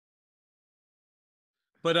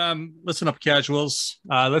But listen up, casuals.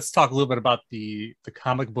 Let's talk a little bit about the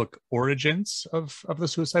comic book origins of the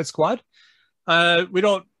Suicide Squad. We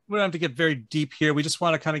don't have to get very deep here. We just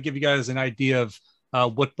want to kind of give you guys an idea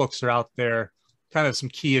of what books are out there, kind of some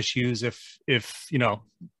key issues, if you know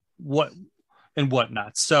what and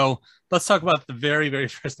whatnot. So let's talk about the very, very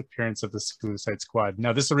first appearance of the Suicide Squad.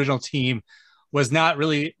 Now, this original team was not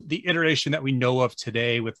really the iteration that we know of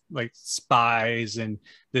today with like spies and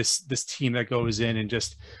this team that goes in and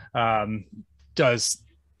just does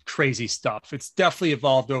crazy stuff. It's definitely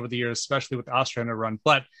evolved over the years, especially with the Ostrander run.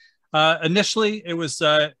 But initially, it was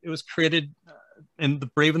created in The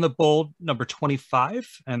Brave and the Bold number 25,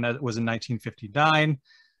 and that was in 1959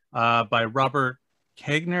 by Robert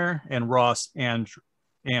Kagner and Ross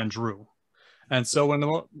Andrew. And so when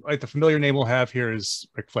the familiar name we'll have here is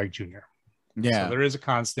Rick Flag Jr. Yeah. So there is a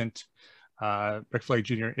constant. Rick Flag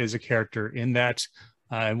Jr. is a character in that,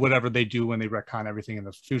 and whatever they do when they retcon everything in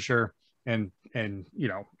the future, and you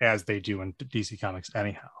know, as they do in DC Comics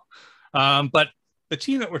anyhow. But the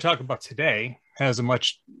team that we're talking about today has a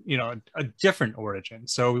much, a different origin.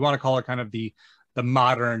 So we want to call it kind of the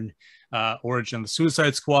modern origin of the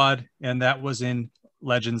Suicide Squad, and that was in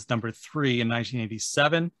Legends number 3 in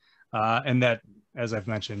 1987, and that, as I've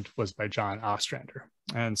mentioned, was by John Ostrander.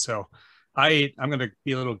 And so I'm going to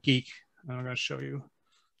be a little geek, and I'm going to show you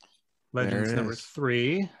Legends number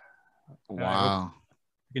 3. Wow.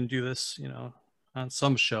 You can do this, on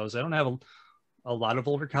some shows. I don't have a lot of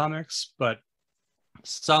older comics, but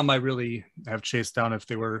some I really have chased down if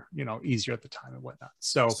they were, easier at the time and whatnot.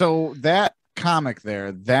 So that comic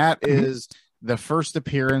there, that is the first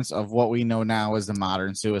appearance of what we know now as the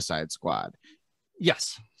modern Suicide Squad.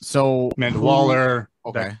 Yes. So Amanda Waller,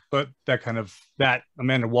 okay, that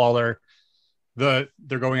Amanda Waller, they're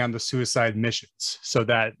going on the suicide missions. So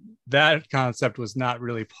that concept was not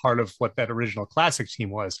really part of what that original classic team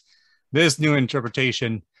was. This new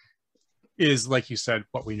interpretation is, like you said,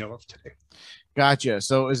 what we know of today. Gotcha.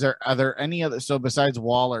 So are there any other, so besides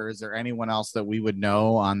Waller, is there anyone else that we would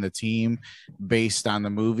know on the team based on the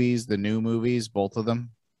movies, the new movies, both of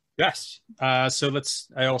them? Yes. I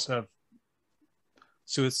also have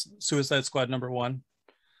Suicide Squad number 1.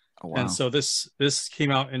 Oh, wow. And so this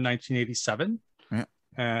came out in 1987. Yeah.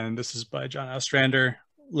 And this is by John Ostrander,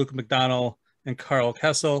 Luke McDonnell, and Carl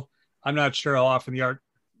Kessel. I'm not sure how often the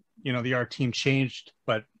art team changed,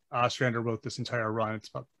 but Ostrander wrote this entire run. It's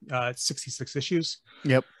about 66 issues.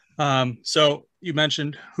 Yep. So you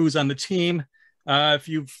mentioned who's on the team. If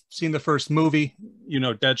you've seen the first movie,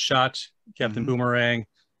 Deadshot, Captain Boomerang,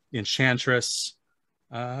 the Enchantress,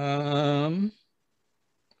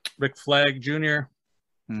 Rick Flag Jr.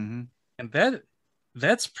 Mm-hmm. And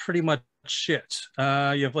that's pretty much it.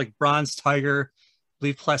 You have like Bronze Tiger, I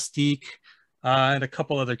believe Plastique, and a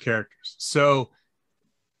couple other characters. So,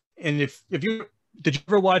 and if you did you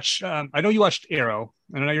ever watch? I know you watched Arrow,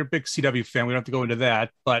 and I know you're a big CW fan. We don't have to go into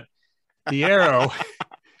that, but the Arrow.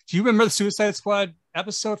 Do you remember the Suicide Squad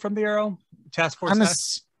episode from the Arrow Task Force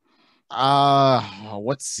X?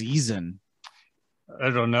 What season? I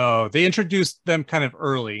don't know. They introduced them kind of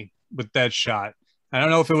early with Deadshot. I don't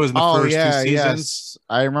know if it was in the first 2 seasons. Yes.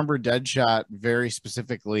 I remember Deadshot very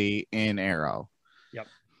specifically in Arrow. Yep.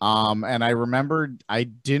 And I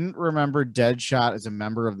didn't remember Deadshot as a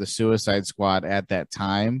member of the Suicide Squad at that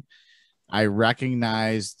time. I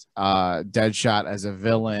recognized Deadshot as a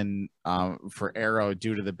villain for Arrow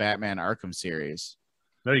due to the Batman Arkham series.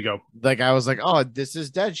 There you go. Like, I was like, oh, this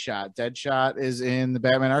is Deadshot. Deadshot is in the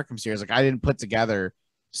Batman Arkham series. Like, I didn't put together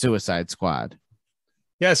Suicide Squad.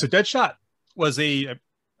 Yeah, so Deadshot was a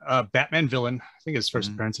Batman villain. I think his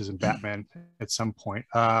first appearance is in Batman at some point.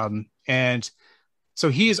 And so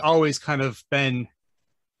he's always kind of been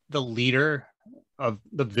the leader of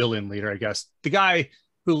the villain leader, I guess. The guy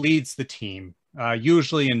who leads the team,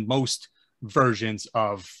 usually in most versions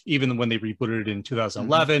of, even when they rebooted it in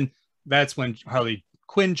 2011, that's when Harley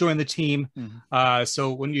Quinn joined the team.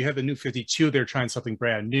 So when you have the New 52, they're trying something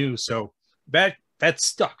brand new. So that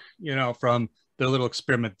stuck, from their little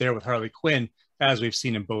experiment there with Harley Quinn, as we've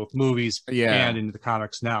seen in both movies and in the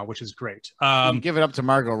comics now, which is great. Give it up to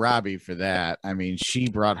Margot Robbie for that. I mean, she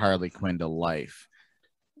brought Harley Quinn to life.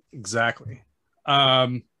 Exactly.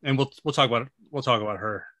 And we'll talk about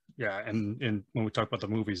her. Yeah. And when we talk about the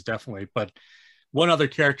movies, definitely. But one other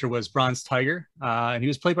character was Bronze Tiger, and he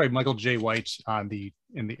was played by Michael J. White in the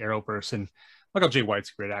Arrowverse. And Michael J. White's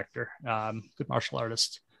a great actor, good martial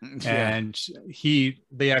artist. Yeah. And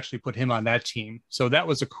they actually put him on that team. So that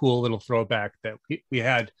was a cool little throwback that we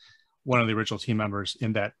had one of the original team members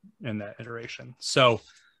in that iteration. So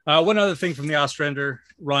one other thing from the Ostrander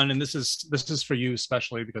run, and this is for you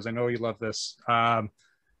especially because I know you love this.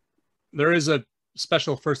 there is a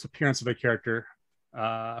special first appearance of a character.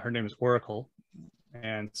 Her name is Oracle,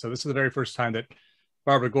 and so this is the very first time that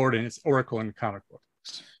Barbara Gordon is Oracle in comic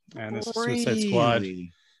books, and this is Suicide Squad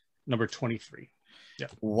number 23. Yeah.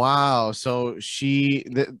 Wow. So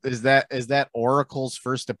is that Oracle's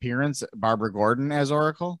first appearance? Barbara Gordon as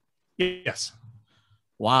Oracle? Yes.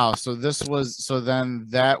 Wow. So then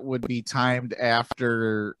that would be timed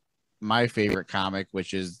after my favorite comic,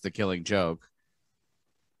 which is The Killing Joke.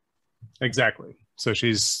 Exactly. So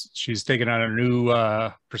she's taken on a new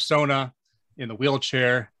persona in the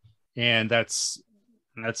wheelchair, and that's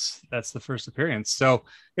the first appearance. So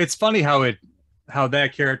it's funny how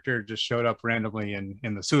that character just showed up randomly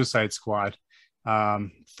in the Suicide Squad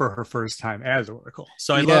for her first time as Oracle.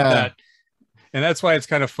 So I love that. And that's why it's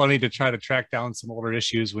kind of funny to try to track down some older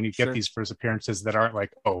issues when you get these first appearances that aren't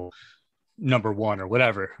like, oh, number 1 or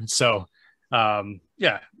whatever. So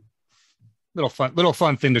yeah. Little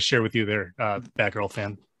fun thing to share with you there, Batgirl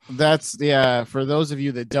fan. That's for those of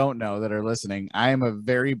you that don't know that are listening, I am a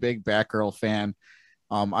very big Batgirl fan.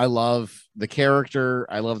 I love the character.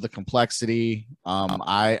 I love the complexity.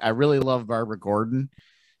 I really love Barbara Gordon.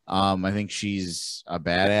 I think she's a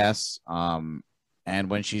badass.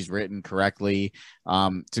 And when she's written correctly,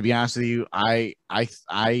 to be honest with you, I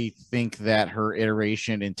think that her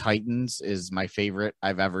iteration in Titans is my favorite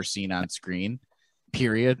I've ever seen on screen,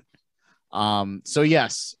 period. So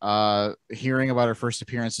yes, hearing about her first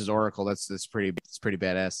appearance as Oracle, it's pretty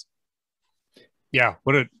badass. Yeah,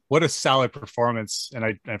 what a solid performance. And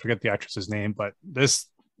I forget the actress's name, but this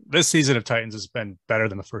season of Titans has been better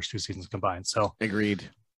than the first 2 seasons combined. So agreed.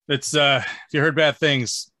 It's if you heard bad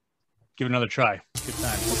things, give it another try. Good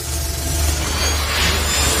time.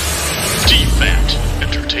 DFAT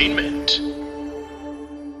Entertainment.